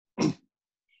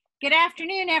Good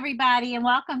afternoon, everybody, and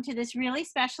welcome to this really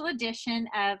special edition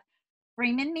of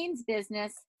Freeman Means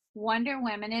Business, Wonder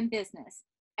Women in Business.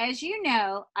 As you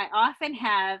know, I often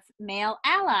have male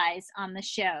allies on the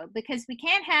show because we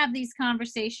can't have these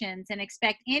conversations and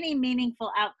expect any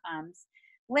meaningful outcomes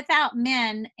without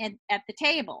men at the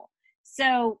table.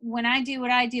 So when I do what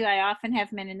I do, I often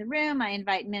have men in the room. I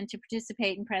invite men to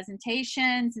participate in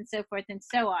presentations and so forth and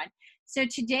so on. So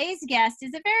today's guest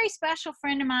is a very special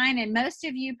friend of mine, and most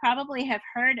of you probably have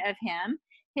heard of him.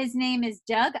 His name is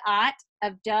Doug Ott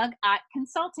of Doug Ott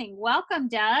Consulting. Welcome,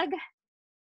 Doug.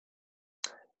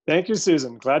 Thank you,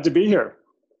 Susan. Glad to be here.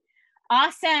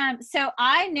 Awesome. So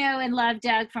I know and love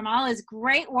Doug from all his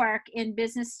great work in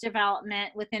business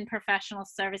development within professional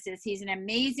services. He's an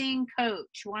amazing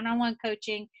coach, one-on-one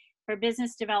coaching for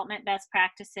business development best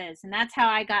practices. And that's how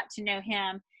I got to know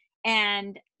him.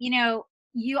 And,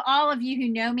 all of you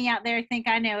who know me out there think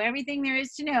I know everything there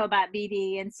is to know about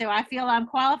BD. And so I feel I'm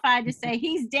qualified to say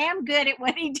he's damn good at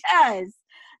what he does.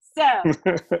 So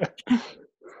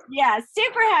yeah,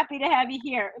 super happy to have you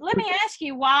here. Let me ask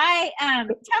you why,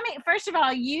 tell me, first of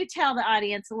all, you tell the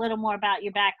audience a little more about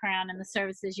your background and the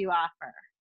services you offer.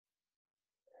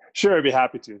 Sure, I'd be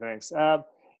happy to. Thanks.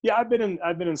 I've been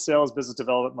in sales, business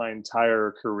development my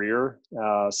entire career,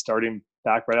 starting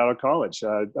back right out of college.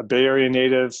 A Bay Area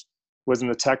native, was in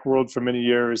the tech world for many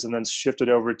years, and then shifted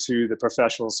over to the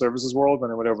professional services world.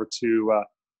 And I went over to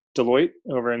Deloitte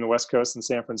over in the West Coast in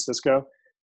San Francisco.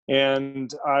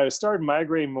 And I started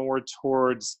migrating more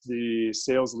towards the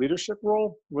sales leadership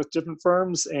role with different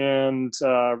firms, and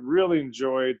really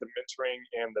enjoyed the mentoring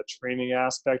and the training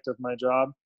aspect of my job.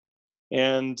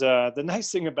 And the nice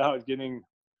thing about getting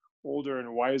older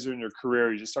and wiser in your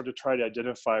career, you just start to try to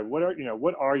identify what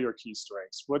are your key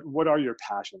strengths, what are your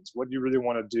passions, what do you really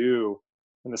want to do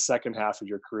in the second half of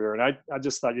your career. And I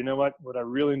just thought, what I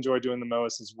really enjoy doing the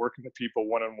most is working with people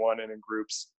one-on-one and in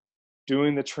groups,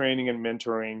 doing the training and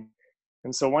mentoring.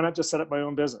 And so why not just set up my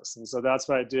own business? And so that's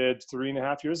what I did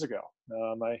 3.5 years ago.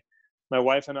 My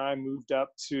wife and I moved up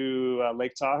to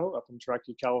Lake Tahoe up in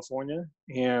Truckee, California,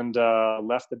 and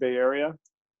left the Bay Area,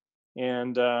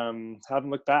 and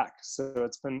haven't looked back. So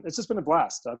it's just been a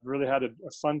blast. I've really had a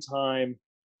fun time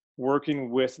working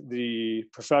with the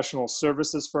professional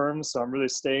services firms. So I'm really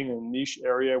staying in a niche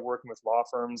area, working with law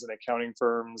firms and accounting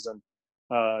firms and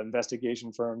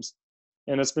investigation firms.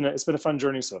 And it's been a fun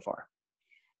journey so far.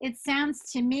 It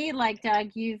sounds to me like,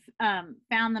 Doug, you've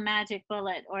found the magic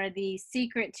bullet or the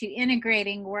secret to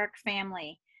integrating work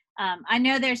family. I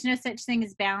know there's no such thing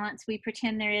as balance. We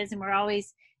pretend there is, and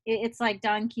it's like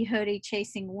Don Quixote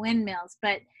chasing windmills,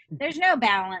 but there's no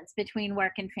balance between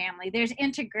work and family. There's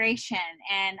integration.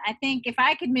 And I think if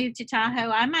I could move to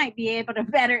Tahoe, I might be able to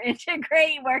better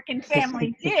integrate work and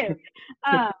family too.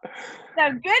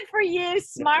 So good for you.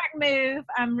 Smart move.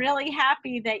 I'm really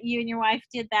happy that you and your wife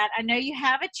did that. I know you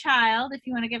have a child, if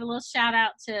you want to give a little shout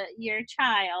out to your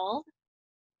child.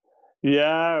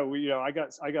 Yeah, I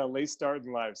got a late start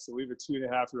in life. So we have a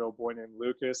 2.5-year-old boy named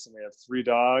Lucas, and we have 3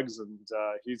 dogs, and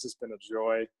he's just been a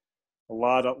joy. A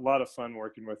lot of fun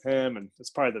working with him, and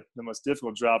it's probably the most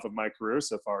difficult job of my career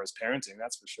so far is parenting.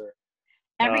 That's for sure.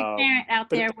 Every parent out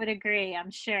there would agree,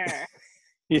 I'm sure.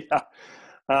 Yeah,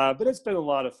 but it's been a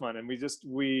lot of fun, and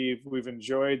we've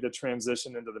enjoyed the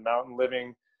transition into the mountain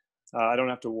living. I don't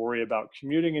have to worry about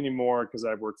commuting anymore because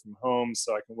I work from home,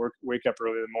 so I can wake up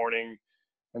early in the morning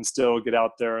and still get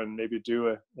out there and maybe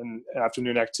do an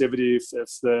afternoon activity if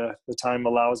the time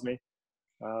allows me.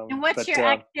 And what's your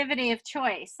activity of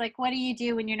choice? Like, what do you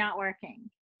do when you're not working?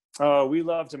 Oh, we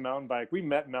love to mountain bike. We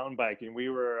met mountain biking. We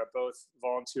were both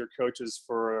volunteer coaches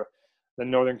for the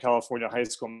Northern California High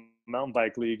School Mountain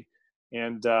Bike League.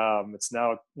 And it's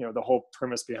now, the whole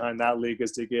premise behind that league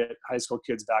is to get high school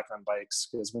kids back on bikes,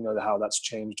 because we know how that's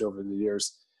changed over the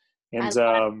years.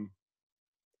 And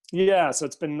yeah, so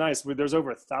it's been nice. There's over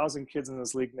 1,000 kids in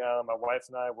this league now. My wife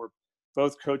and I were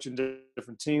both coaching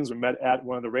different teams. We met at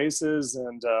one of the races,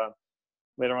 and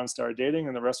later on started dating,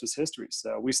 and the rest was history.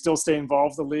 So we still stay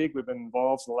involved in the league. We've been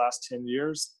involved for the last 10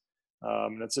 years.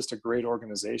 And it's just a great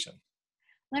organization.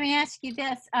 Let me ask you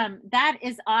this. That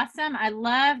is awesome. I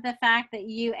love the fact that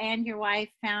you and your wife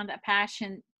found a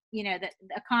passion, a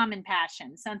common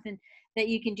passion, something that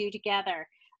you can do together.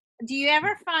 Do you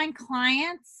ever find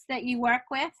clients that you work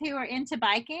with who are into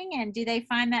biking, and do they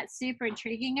find that super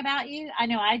intriguing about you? I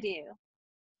know I do.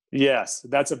 Yes,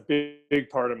 that's a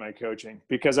big part of my coaching,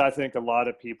 because I think a lot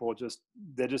of people just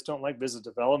don't like business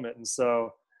development. And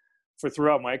so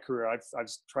throughout my career, I've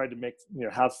tried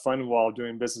to have fun while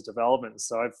doing business development. And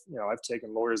so I've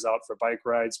taken lawyers out for bike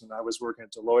rides when I was working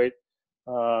at Deloitte,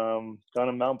 gone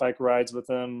on mountain bike rides with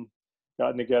them,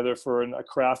 gotten together for a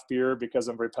craft beer because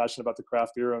I'm very passionate about the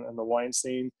craft beer and the wine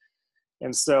scene.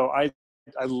 And so I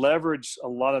leverage a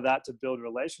lot of that to build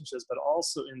relationships, but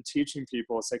also in teaching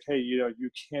people, it's like, hey, you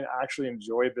can actually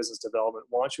enjoy business development.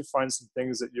 Why don't you find some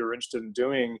things that you're interested in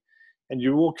doing, and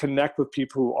you will connect with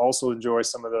people who also enjoy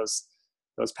some of those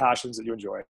passions that you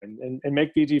enjoy, and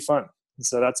make BD fun. And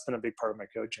so that's been a big part of my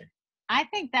coaching. I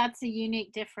think that's a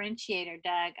unique differentiator,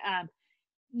 Doug.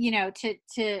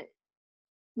 To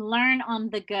learn on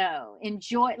the go,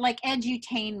 enjoy, like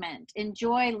edutainment,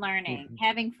 enjoy learning,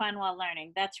 having fun while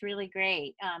learning. That's really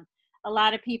great. A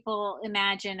lot of people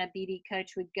imagine a BD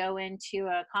coach would go into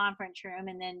a conference room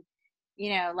and then,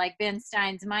 like Ben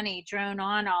Stein's Money, drone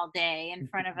on all day in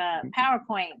front of a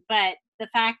PowerPoint. But the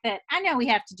fact that, I know we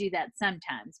have to do that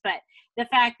sometimes, but the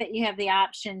fact that you have the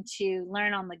option to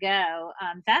learn on the go,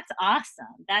 that's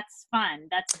awesome. That's fun.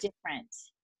 That's different.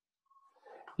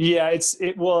 Yeah,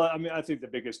 well, I mean, I think the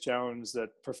biggest challenge that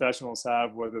professionals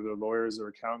have, whether they're lawyers or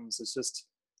accountants, is just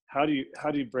how do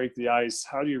you break the ice?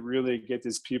 How do you really get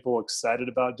these people excited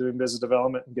about doing business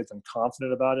development and get them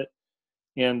confident about it?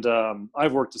 And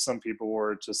I've worked with some people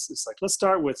where it's like, let's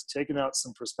start with taking out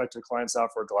some prospective clients out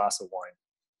for a glass of wine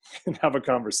and have a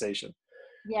conversation.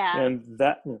 Yeah. And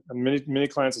that many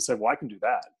clients have said, well, I can do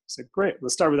that. I said, great,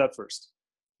 let's start with that first.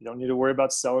 You don't need to worry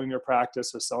about selling your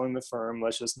practice or selling the firm.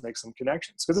 Let's just make some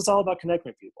connections, because it's all about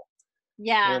connecting with people.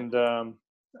 Yeah.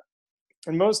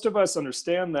 And most of us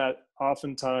understand that.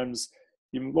 Oftentimes,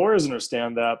 even lawyers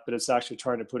understand that, but it's actually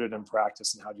trying to put it in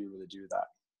practice, and how do you really do that?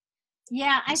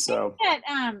 Yeah, I think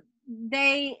that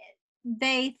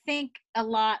they think a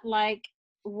lot like,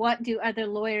 what do other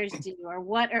lawyers do, or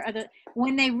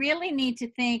when they really need to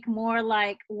think more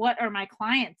like, what are my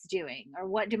clients doing, or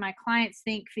what do my clients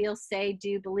think, feel, say,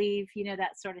 do, believe,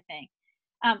 that sort of thing.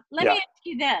 Let me ask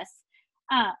you this.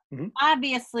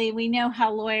 Obviously, we know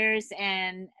how lawyers,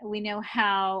 and we know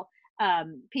how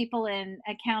people in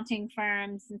accounting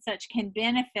firms and such can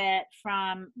benefit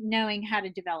from knowing how to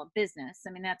develop business.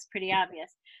 I mean, that's pretty obvious.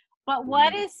 But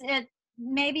what is it,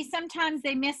 maybe sometimes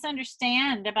they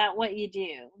misunderstand about what you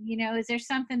do? Is there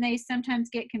something they sometimes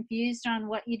get confused on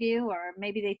what you do, or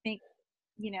maybe they think,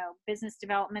 business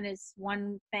development is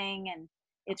one thing and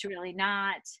it's really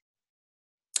not?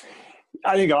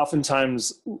 I think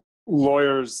oftentimes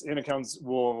lawyers and accountants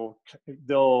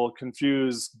they'll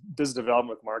confuse business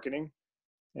development with marketing.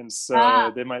 And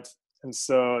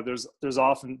so there's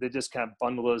often, they just kind of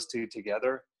bundle those two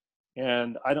together.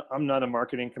 And I'm not a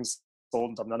marketing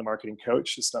consultant. I'm not a marketing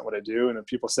coach. It's not what I do. And if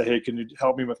people say, hey, can you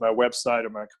help me with my website or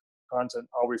my content,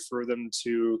 I'll refer them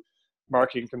to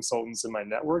marketing consultants in my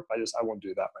network. I won't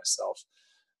do that myself.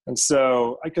 And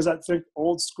so, because I think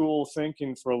old school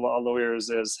thinking for a lot of lawyers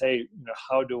is, hey,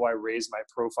 how do I raise my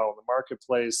profile in the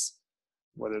marketplace,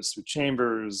 whether it's through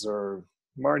Chambers or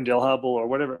Martindale Hubbell or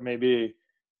whatever it may be.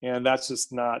 And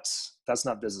that's not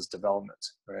business development,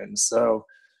 right? And so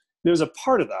there's a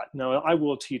part of that. Now, I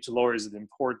will teach lawyers the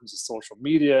importance of social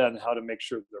media and how to make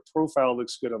sure their profile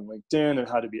looks good on LinkedIn and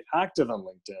how to be active on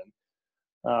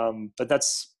LinkedIn. But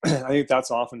I think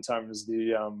that's oftentimes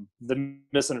the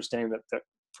misunderstanding that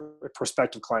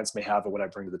prospective clients may have of what I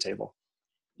bring to the table.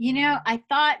 I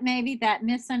thought maybe that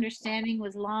misunderstanding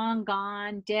was long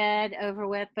gone, dead, over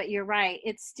with, but you're right.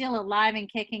 It's still alive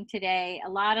and kicking today. A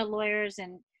lot of lawyers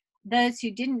and those who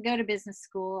didn't go to business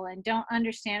school and don't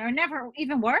understand, or never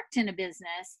even worked in a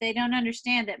business, they don't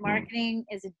understand that marketing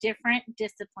is a different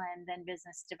discipline than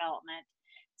business development.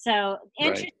 So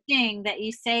interesting that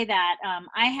you say that.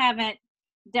 I haven't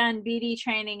done BD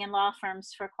training in law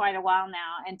firms for quite a while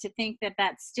now, and to think that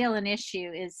that's still an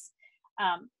issue is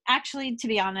actually, to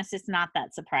be honest, it's not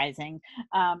that surprising.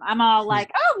 I'm all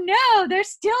like, oh no, they're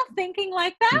still thinking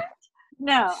like that?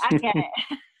 No, I get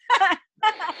it.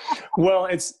 Well,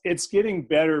 it's getting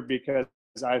better, because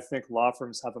I think law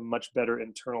firms have a much better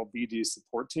internal BD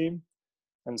support team.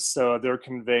 And so they're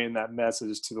conveying that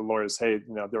message to the lawyers. Hey,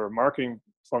 there are marketing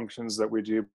functions that we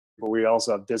do, but we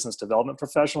also have business development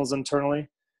professionals internally.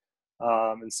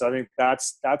 And so I think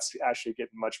that's actually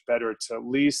getting much better, to at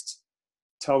least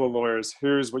tell the lawyers,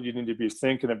 here's what you need to be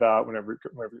thinking about whenever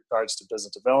regards to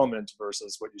business development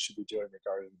versus what you should be doing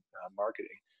regarding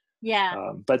marketing.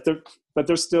 Yeah. But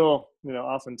they're still,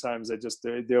 oftentimes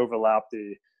they overlap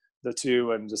the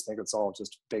two and just think it's all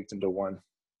just baked into one.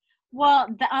 Well,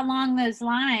 along those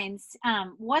lines,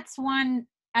 what's one,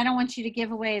 I don't want you to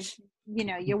give away,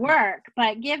 your work,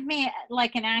 but give me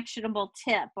like an actionable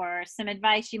tip or some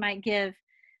advice you might give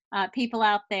people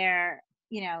out there,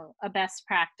 a best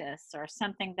practice or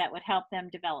something that would help them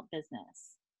develop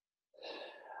business.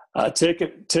 Take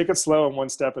it slow and one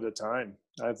step at a time.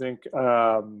 I think,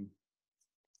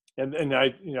 and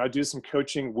I do some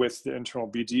coaching with the internal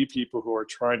BD people who are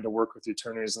trying to work with the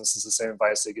attorneys, and this is the same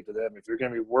advice I give to them. If you're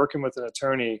going to be working with an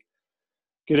attorney,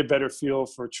 get a better feel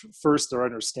for first their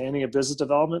understanding of business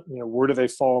development. Where do they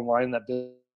fall in line in that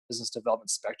business development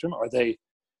spectrum? Are they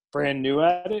brand new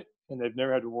at it and they've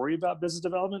never had to worry about business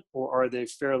development, or are they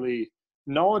fairly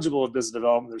knowledgeable of business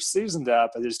development? They're seasoned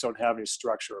at, but they just don't have any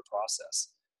structure or process.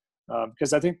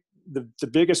 Because I think the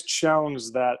biggest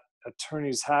challenge that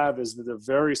attorneys have is that they're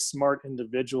very smart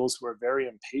individuals who are very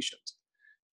impatient,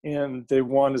 and they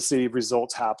want to see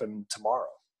results happen tomorrow.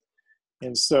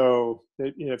 And so,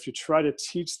 if you try to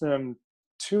teach them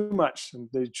too much, and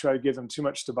they try to give them too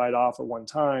much to bite off at one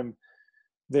time,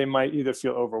 they might either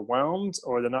feel overwhelmed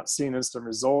or they're not seeing instant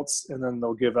results, and then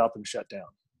they'll give up and shut down.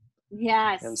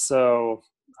 Yes. And so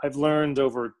I've learned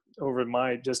over with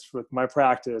my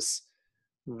practice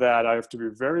that I have to be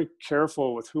very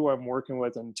careful with who I'm working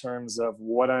with in terms of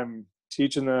what I'm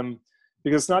teaching them,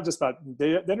 because it's not just about,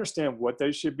 they understand what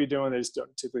they should be doing. They just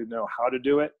don't typically know how to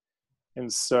do it.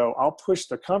 And so I'll push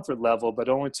the comfort level, but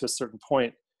only to a certain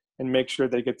point, and make sure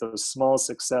they get those small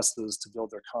successes to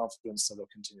build their confidence so they'll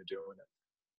continue doing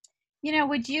it.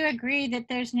 Would you agree that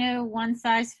there's no one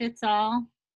size fits all?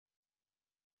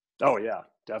 Oh yeah,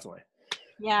 definitely.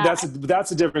 Yeah. That's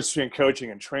the difference between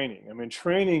coaching and training. I mean,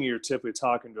 training, you're typically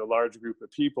talking to a large group of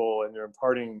people and you're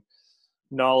imparting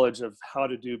knowledge of how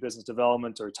to do business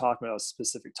development or talking about a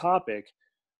specific topic,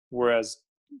 whereas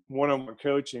one-on-one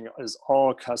coaching is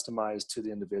all customized to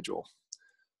the individual.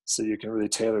 So you can really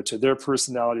tailor to their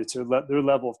personality, to their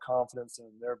level of confidence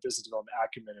and their business development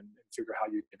acumen, and figure how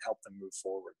you can help them move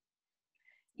forward.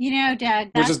 Doug,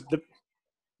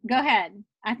 go ahead.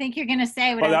 I think you're going to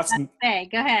say what I was about to say.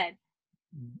 Go ahead.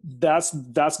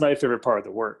 That's my favorite part of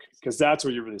the work, because that's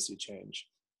where you really see change.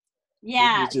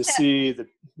 Yeah. You just see the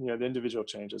individual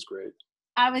change is great.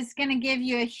 I was going to give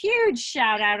you a huge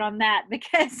shout out on that,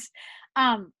 because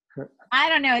I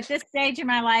don't know, at this stage in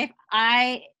my life,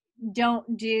 I don't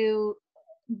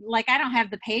have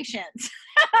the patience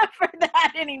for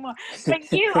that anymore. But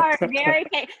you are very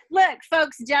look,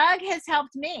 folks, Doug has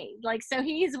helped me. So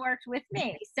he's worked with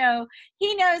me. So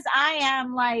he knows I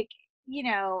am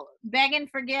begging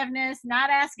forgiveness, not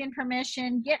asking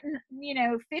permission, getting,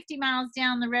 50 miles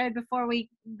down the road before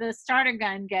the starter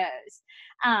gun goes.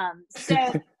 So,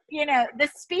 the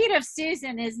speed of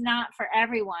Susan is not for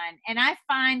everyone. And I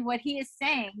find what he is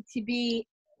saying to be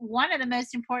one of the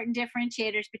most important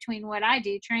differentiators between what I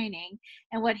do training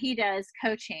and what he does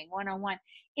coaching one-on-one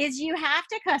is you have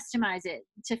to customize it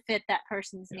to fit that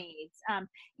person's needs.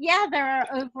 There are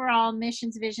overall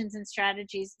missions, visions, and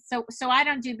strategies. So I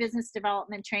don't do business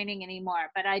development training anymore,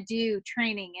 but I do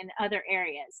training in other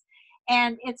areas.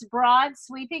 And it's broad,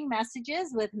 sweeping messages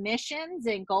with missions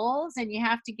and goals, and you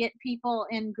have to get people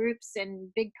in groups and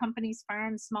big companies,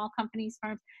 firms, small companies,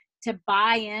 firms, to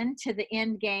buy into the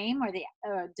end game or the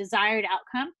desired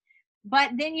outcome. But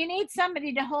then you need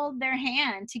somebody to hold their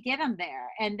hand to get them there.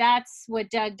 And that's what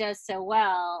Doug does so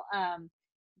well,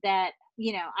 that,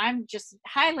 I'm just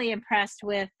highly impressed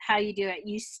with how you do it.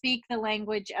 You speak the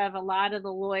language of a lot of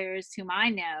the lawyers whom I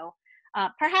know.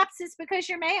 Perhaps it's because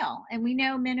you're male, and we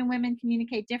know men and women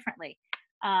communicate differently.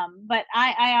 But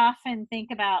I often think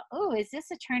about, is this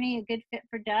attorney a good fit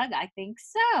for Doug? I think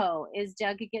so. Is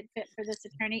Doug a good fit for this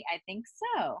attorney? I think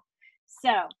so.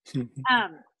 So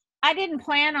I didn't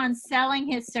plan on selling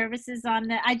his services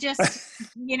on I just,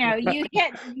 you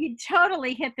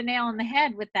totally hit the nail on the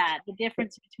head with that, the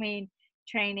difference between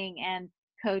training and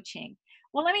coaching.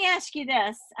 Well, let me ask you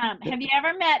this. Have you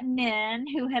ever met men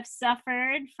who have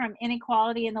suffered from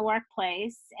inequality in the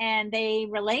workplace and they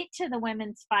relate to the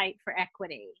women's fight for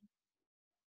equity?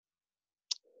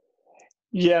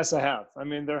 Yes, I have. I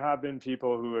mean, there have been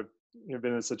people who have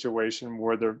been in a situation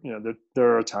where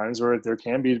there are times where there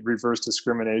can be reverse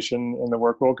discrimination in the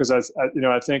work world. Because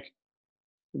I think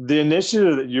the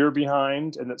initiative that you're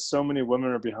behind and that so many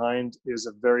women are behind is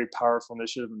a very powerful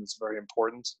initiative, and it's very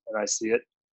important, and I see it.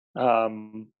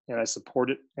 And I support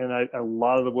it. And a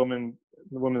lot of the women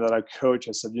that I coach,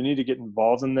 I said, you need to get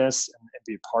involved in this and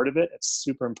be part of it. It's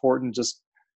super important just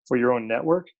for your own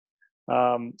network.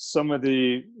 Some of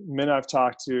the men I've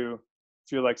talked to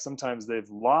feel like sometimes they've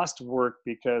lost work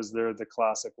because they're the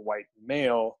classic white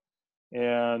male,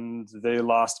 and they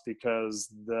lost because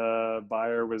the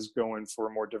buyer was going for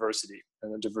more diversity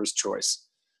and a diverse choice.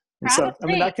 And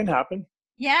Probably. So, that can happen.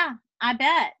 Yeah, I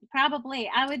bet. Probably.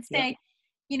 I would say,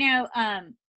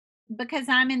 because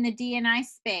I'm in the D&I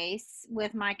space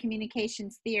with my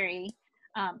communications theory,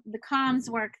 the comms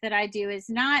work that I do is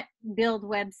not build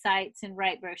websites and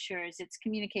write brochures. It's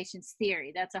communications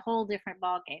theory. That's a whole different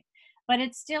ballgame. but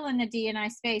it's still in the D&I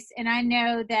space. And I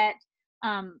know that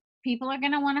people are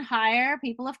going to want to hire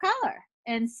people of color.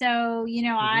 And so,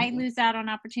 I lose out on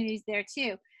opportunities there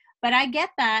too. But I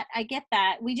get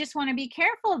that. We just want to be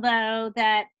careful, though,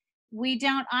 that we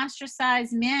don't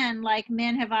ostracize men like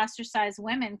men have ostracized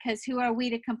women, because who are we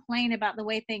to complain about the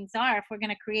way things are if we're going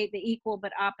to create the equal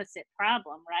but opposite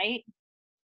problem, right?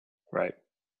 Right.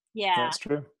 Yeah. That's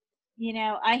true.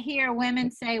 I hear women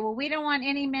say, well, we don't want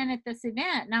any men at this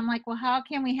event. And I'm like, well, how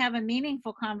can we have a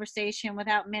meaningful conversation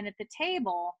without men at the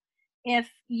table? If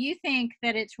you think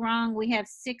that it's wrong, we have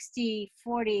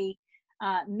 60-40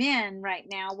 men right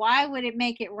now, why would it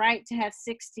make it right to have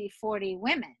 60-40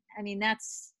 women? I mean,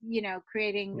 that's,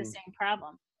 creating the same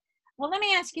problem. Well, let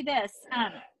me ask you this.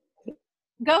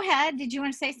 Go ahead. Did you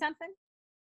want to say something?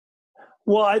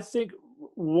 Well, I think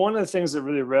one of the things that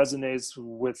really resonates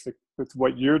with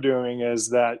what you're doing is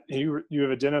that you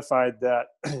have identified that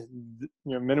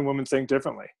men and women think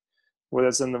differently, whether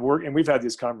it's in the work, and we've had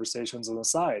these conversations on the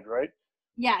side, right?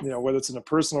 Yes. Whether it's in a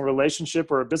personal relationship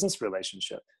or a business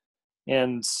relationship.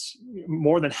 And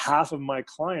more than half of my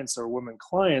clients are women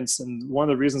clients. And one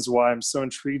of the reasons why I'm so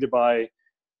intrigued by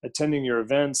attending your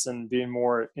events and being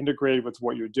more integrated with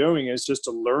what you're doing is just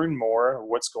to learn more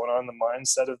what's going on in the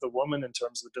mindset of the woman in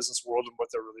terms of the business world and what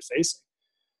they're really facing.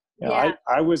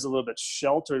 I was a little bit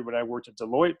sheltered when I worked at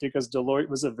Deloitte, because Deloitte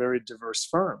was a very diverse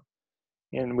firm.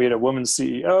 And we had a woman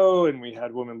CEO, and we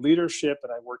had women leadership,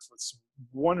 and I worked with some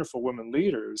wonderful women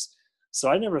leaders. So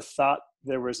I never thought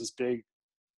there was this big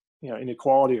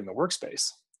inequality in the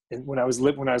workspace, and when I was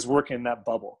working in that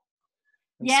bubble.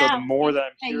 And so the more that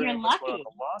I'm hearing what's going on in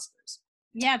the law space.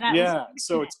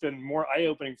 So it's been more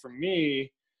eye-opening for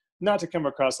me, not to come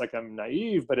across like I'm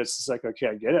naive, but it's just like, okay,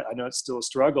 I get it. I know it's still a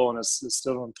struggle, and it's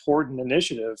still an important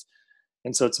initiative.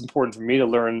 And so it's important for me to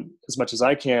learn as much as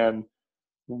I can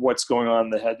what's going on in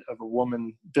the head of a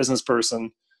woman business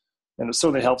person. And it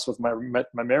certainly helps with my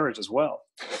marriage as well.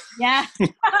 Yeah.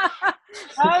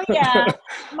 Oh, yeah.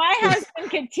 My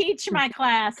husband could teach my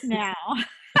class now.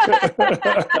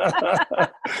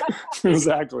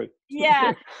 Exactly.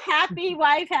 Yeah. Happy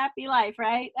wife, happy life,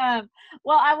 right?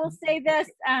 Well, I will say this.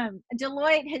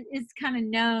 Deloitte is kind of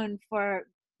known for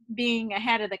being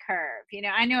ahead of the curve.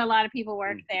 I know a lot of people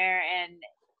work there, and,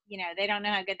 they don't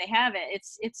know how good they have it.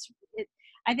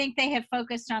 I think they have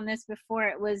focused on this before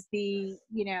it was the,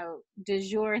 du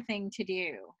jour thing to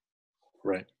do.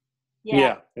 Right.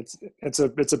 Yeah. It's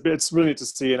really neat to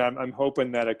see. And I'm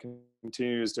hoping that it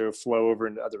continues to flow over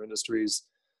into other industries,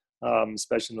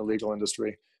 especially in the legal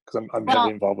industry, because I'm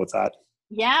heavily involved with that.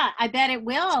 Yeah, I bet it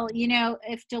will.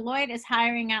 If Deloitte is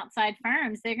hiring outside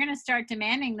firms, they're going to start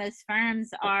demanding those firms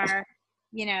are,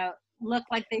 look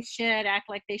like they should, act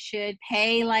like they should,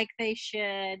 pay like they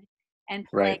should, and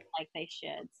play like they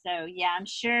should. So yeah, I'm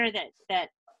sure that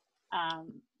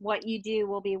what you do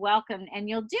will be welcomed, and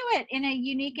you'll do it in a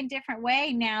unique and different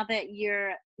way now that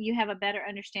you have a better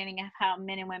understanding of how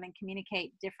men and women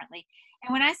communicate differently.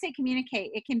 And when I say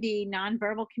communicate, it can be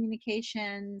nonverbal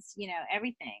communications,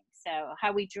 everything. So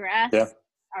how we dress,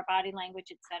 our body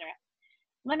language, etc.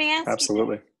 Let me ask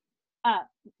Absolutely. you,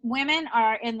 women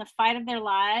are in the fight of their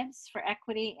lives for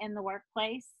equity in the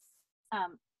workplace.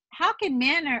 How can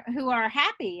men who are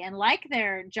happy and like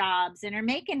their jobs and are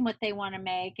making what they want to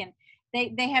make, and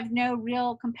they have no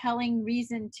real compelling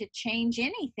reason to change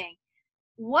anything,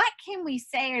 what can we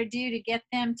say or do to get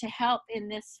them to help in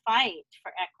this fight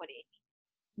for equity?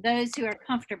 Those who are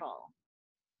comfortable.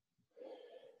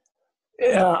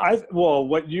 Yeah,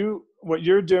 what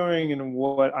you're doing and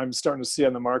what I'm starting to see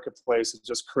on the marketplace is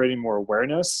just creating more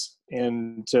awareness.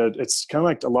 And it's kind of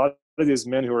like a lot of these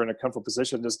men who are in a comfortable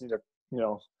position just need a,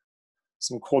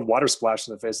 some cold water splash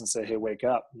in the face and say, hey, wake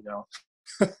up,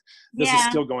 this is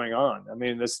still going on. I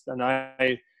mean,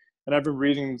 I've been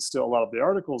reading still a lot of the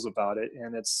articles about it,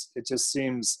 and it just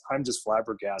seems, I'm just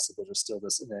flabbergasted that there's still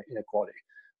this inequality.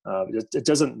 It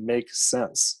doesn't make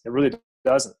sense. It really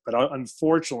doesn't. But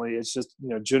unfortunately, it's just,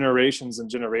 generations and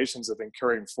generations have been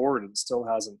carrying forward, and still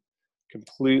hasn't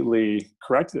completely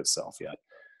corrected itself yet.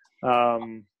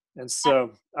 And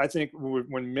so I think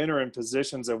when men are in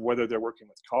positions of whether they're working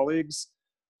with colleagues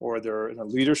or they're in a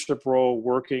leadership role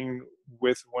working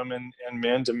with women and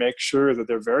men, to make sure that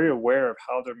they're very aware of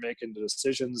how they're making the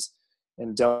decisions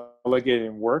and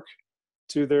delegating work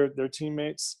to their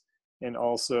teammates, and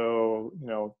also,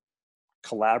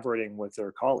 collaborating with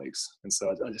their colleagues. And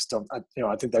so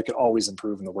I think that could always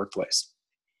improve in the workplace.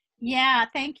 Yeah,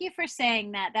 thank you for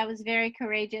saying that. That was very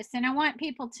courageous. And I want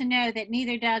people to know that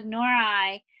neither Doug nor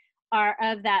I are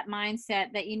of that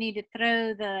mindset that you need to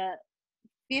throw the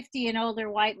 50 and older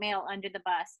white male under the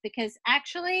bus, because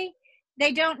actually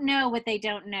they don't know what they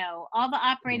don't know. All the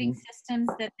operating Mhm. systems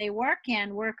that they work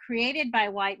in were created by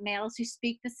white males who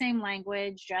speak the same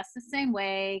language, dress the same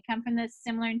way, come from the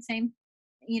similar and same,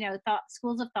 thought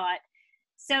schools of thought.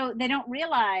 So they don't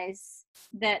realize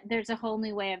that there's a whole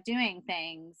new way of doing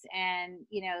things, and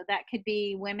that could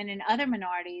be women and other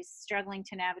minorities struggling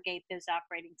to navigate those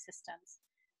operating systems.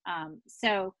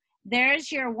 So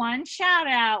there's your one shout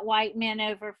out, white men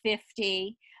over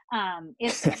 50.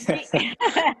 It's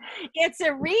it's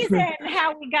a reason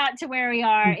how we got to where we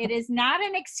are. It is not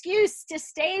an excuse to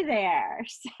stay there.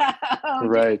 So just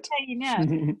Right. so you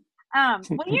know.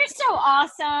 Well, you're so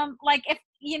awesome. Like, if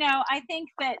I think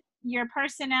that your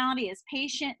personality is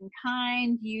patient and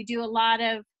kind. You do a lot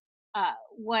of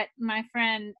what my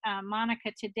friend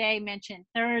Monica today mentioned,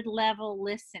 third level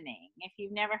listening. If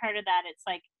you've never heard of that, it's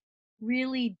like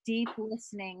really deep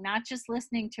listening, not just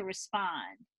listening to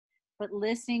respond, but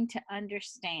listening to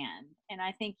understand. And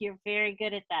I think you're very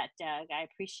good at that, Doug. I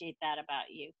appreciate that about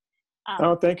you.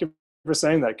 Oh, thank you for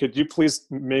saying that. Could you please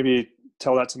maybe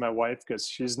tell that to my wife, because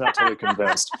she's not totally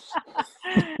convinced.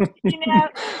 I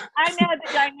know the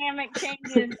dynamic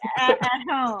changes at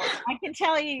home. I can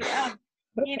tell you,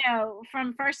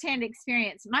 from firsthand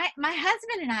experience. My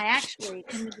husband and I actually,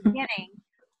 in the beginning,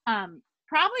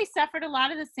 probably suffered a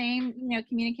lot of the same,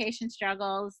 communication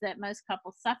struggles that most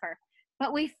couples suffer.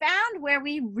 But we found where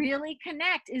we really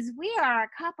connect is we are a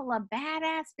couple of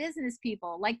badass business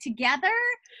people. Like, together,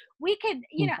 we could,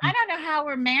 I don't know how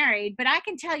we're married, but I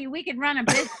can tell you we could run a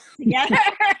business together.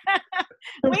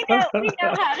 we know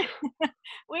how to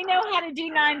we know how to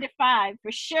do 9 to 5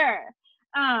 for sure.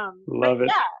 Love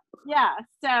it. Yeah.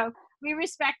 So we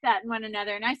respect that in one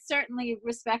another, and I certainly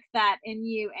respect that in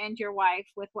you and your wife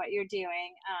with what you're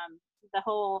doing. The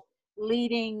whole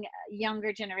leading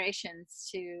younger generations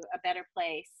to a better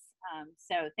place.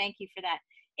 So thank you for that.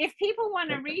 If people want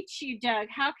to reach you, Doug,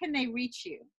 how can they reach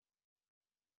you?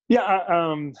 Yeah,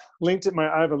 LinkedIn.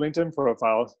 I have a LinkedIn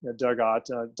profile, Doug Ott,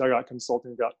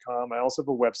 DougOttConsulting.com. I also have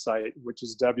a website, which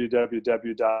is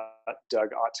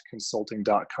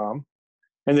www.DougOttConsulting.com,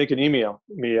 and they can email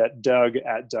me at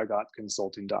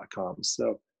Doug@DougOttConsulting.com.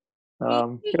 So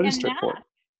fairly straightforward.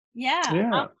 Yeah.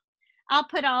 Yeah. I'll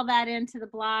put all that into the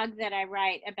blog that I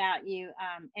write about you,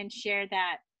 and share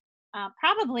that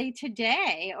probably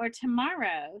today or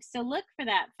tomorrow. So look for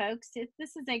that, folks.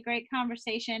 This is a great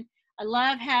conversation. I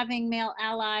love having male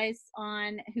allies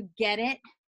on who get it.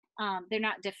 They're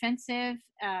not defensive.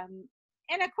 And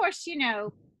of course, we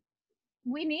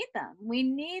need them. We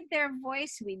need their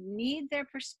voice. We need their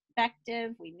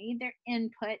perspective. We need their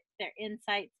input, their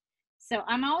insights. So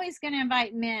I'm always going to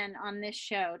invite men on this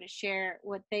show to share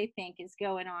what they think is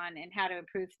going on and how to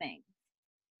improve things.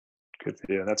 Good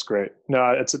for you. That's great.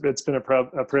 No, it's been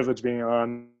a privilege being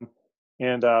on.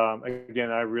 And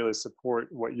again, I really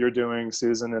support what you're doing,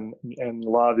 Susan, and a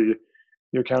lot of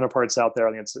your counterparts out there.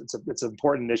 I think it's an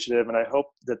important initiative, and I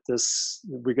hope that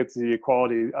we get the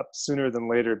equality up sooner than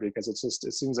later, because it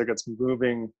seems like it's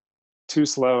moving too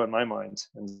slow in my mind.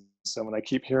 And so when I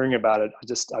keep hearing about it,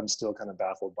 I'm still kind of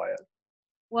baffled by it.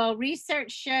 Well,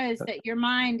 research shows that your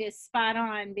mind is spot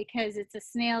on because it's a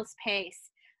snail's pace.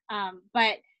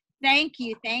 But thank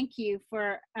you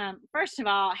for, first of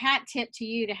all, hat tip to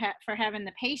you for having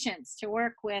the patience to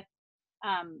work with,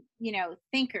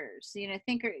 thinkers,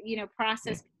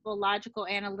 process people, logical,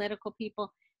 analytical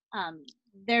people.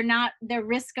 They're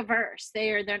risk averse.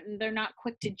 They're not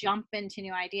quick to jump into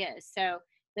new ideas. So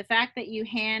the fact that you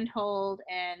handhold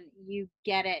and you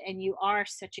get it and you are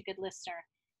such a good listener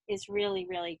is really,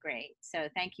 really great. So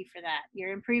thank you for that.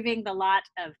 You're improving the lot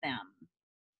of them.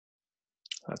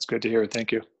 That's good to hear.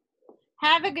 Thank you.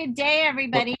 Have a good day,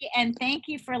 everybody, and thank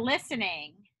you for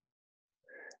listening.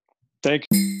 Thank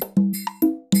you.